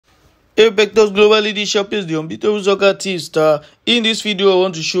Vector's Global Leadership is the unbeatable soccer team star. In this video, I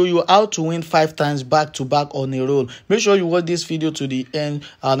want to show you how to win 5 times back to back on a roll. Make sure you watch this video to the end,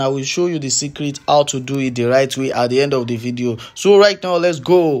 and I will show you the secret how to do it the right way at the end of the video. So right now, let's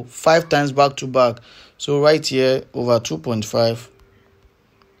go 5 times back to back. So right here, over 2.5.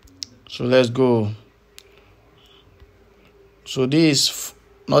 So let's go. So this is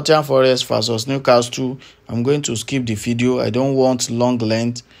Nottingham Forest versus Newcastle. I'm going to skip the video. I don't want long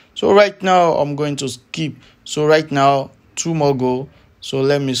length. So right now, I'm going to skip. So right now, 2 more go. So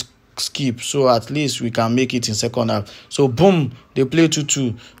let me skip. So at least we can make it in second half. So boom, they play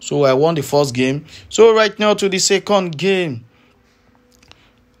 2-2. So I won the first game. So right now to the second game.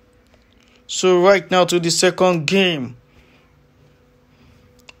 So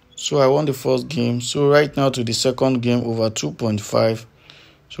I won the first game. So right now to the second game over 2.5.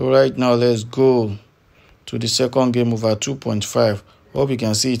 So right now let's go to the second game over 2.5. Hope you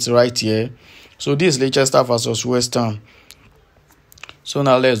can see it right here. So this is Leicester versus West Ham. So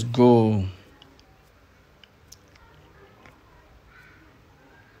now let's go.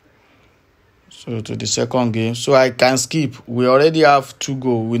 So to the second game. So I can skip. We already have 2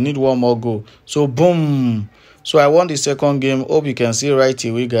 goals. We need 1 more goal. So boom. So I won the second game. Hope you can see right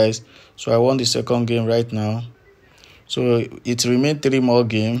away, guys. So I won the second game right now. So it remains 3 more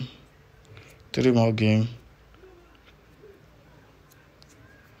games. 3 more games.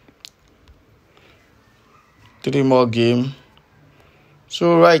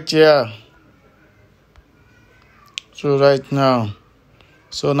 So right here. So right now.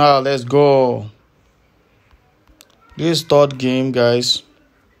 So now let's go. This third game, guys.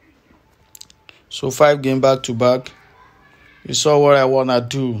 So 5 games back to back. You saw what I wanna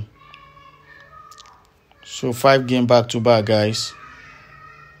do. So 5 games back to back, guys.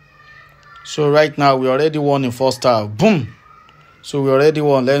 So right now we already won in first half. Boom. So we already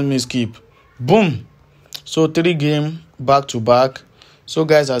won. Let me skip. Boom. So 3 games back to back. So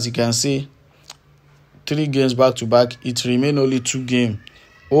guys, as you can see, 3 games back to back. It remains only 2 games.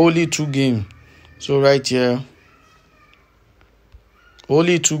 Only 2 games. So right here.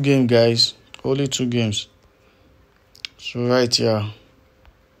 Only 2 games, guys. Only 2 games. So right here.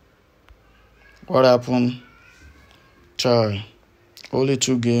 What happened? Try. Only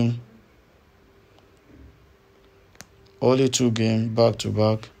 2 games. Only 2 games back to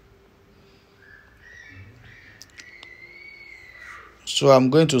back. So I'm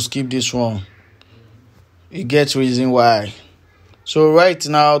going to skip this one. You get reason why. So right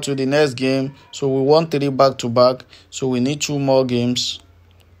now to the next game. So we won 3 back to back. So we need 2 more games.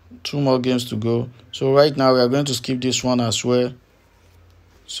 2 more games to go. So right now we are going to skip this one as well.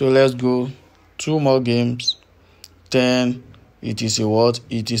 So let's go. 2 more games. Then it is a what?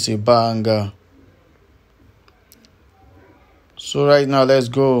 It is a banger. So right now let's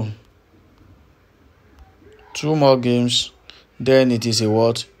go. 2 more games. Then it is a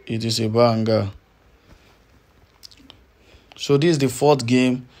what? It is a banger. So this is the 4th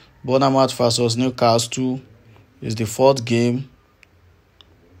game. Bournemouth versus Newcastle is the 4th game.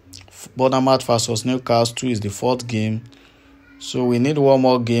 Bournemouth versus Newcastle is the 4th game. So we need 1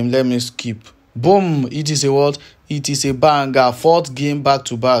 more game. Let me skip. Boom. It is a what? It is a banger. 4th game back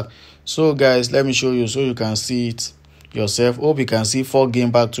to back. So guys, let me show you so you can see it yourself. Hope you can see 4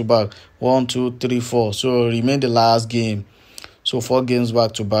 games back to back. 1, 2, 3, 4. So remain the last game. So 4 games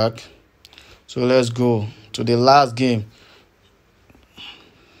back to back. So let's go to the last game.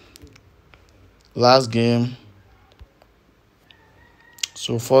 Last game.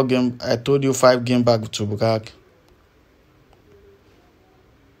 So 4 games. I told you 5 games back to back.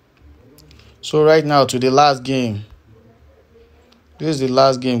 So right now to the last game. This is the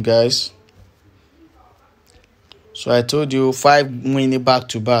last game, guys. So I told you 5 winning back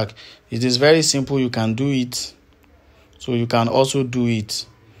to back. It is very simple. You can do it. So you can also do it.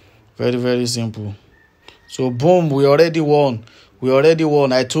 Very, very simple. So boom, we already won.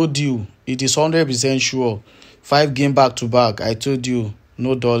 I told you. It is 100% sure. 5 games back to back. I told you.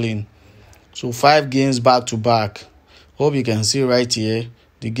 No darling. So 5 games back to back. Hope you can see right here.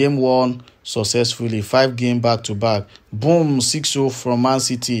 The game won successfully. 5 games back to back. Boom, 6-0 from Man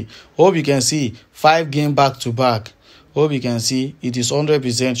City. Hope you can see 5 games back to back. Hope you can see it is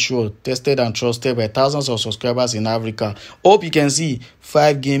 100% sure, tested and trusted by thousands of subscribers in Africa. Hope you can see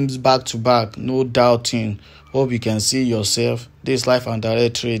 5 games back to back, no doubting. Hope you can see yourself. This life and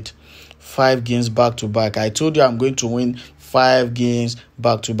direct trade, 5 games back to back. I told you I'm going to win 5 games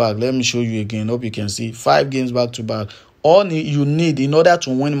back to back. Let me show you again. Hope you can see 5 games back to back. All you need in order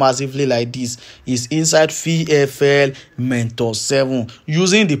to win massively like this is inside VFL Mentor 7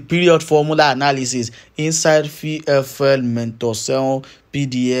 using the period formula analysis inside VFL Mentor 7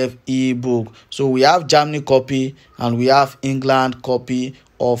 PDF, ebook. So we have Germany copy and we have England copy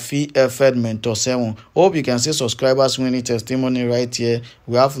of VFL Mentor 7. Hope you can see subscribers winning testimony right here.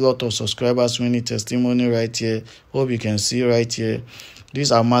 We have a lot of subscribers winning testimony right here. Hope you can see right here.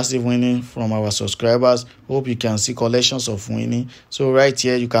 These are massive winning from our subscribers. Hope you can see collections of winning. So right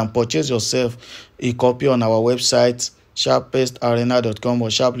here, you can purchase yourself a copy on our website, sharpestarena.com or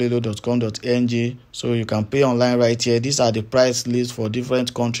sharplelo.com.ng. So you can pay online right here. These are the price lists for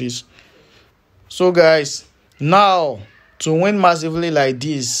different countries. So guys, now to win massively like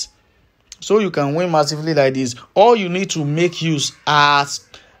this, so you can win massively like this, all you need to make use as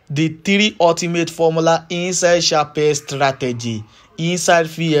the 3 ultimate formula inside Sharpest strategy, inside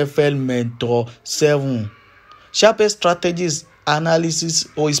VFL Mentor 7. Sharpest strategies analysis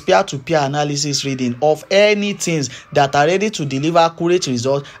or is peer-to-peer analysis reading of any things that are ready to deliver accurate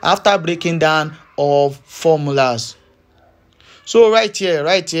results after breaking down of formulas. So right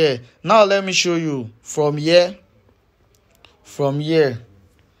here, now let me show you from here,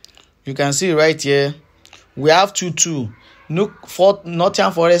 you can see right here, we have 2-2.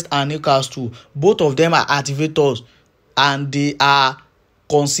 Nottingham Forest and Newcastle, both of them are activators and they are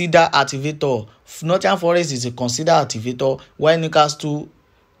considered activator. Nottingham Forest is a considered activator while Newcastle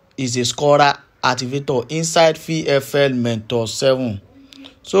is a scorer activator inside VFL Mentor 7.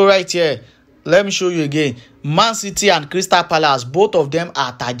 So right here, let me show you again. Man City and Crystal Palace, both of them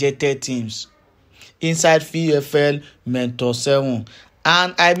are targeted teams inside VFL Mentor 7.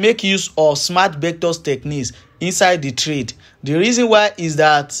 And I make use of smart vectors techniques inside the trade. The reason why is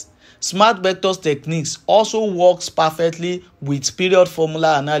that smart vectors techniques also works perfectly with period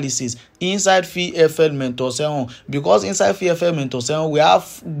formula analysis inside VFL Mentor 7, because inside VFL Mentor 7 we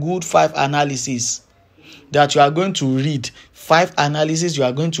have good 5 analysis that you are going to read. 5 analysis you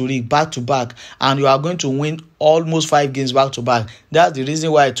are going to read back to back, and you are going to win almost 5 games back to back. That's the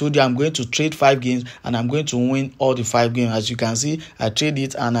reason why I told you I'm going to trade 5 games and I'm going to win all the 5 games. As you can see, I trade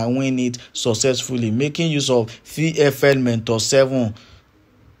it and I win it successfully, making use of VFL Mentor 7,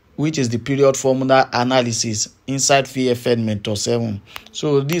 which is the period formula analysis inside VFL Mentor 7.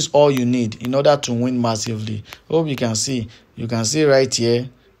 So this is all you need in order to win massively. Hope you can see. You can see right here,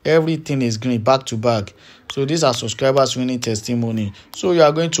 everything is green back to back. So these are subscribers winning testimony. So you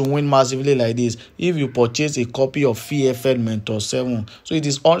are going to win massively like this if you purchase a copy of VFL Mentor 7. So it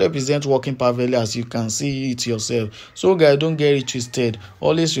is 100% working perfectly, as you can see it yourself. So guys, don't get it twisted.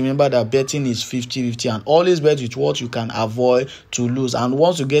 Always remember that betting is 50-50, and always bet with what you can avoid to lose. And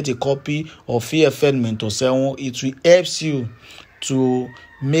once you get a copy of VFL Mentor 7, it will help you to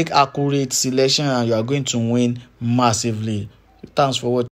make accurate selection and you are going to win massively. Thanks for watching.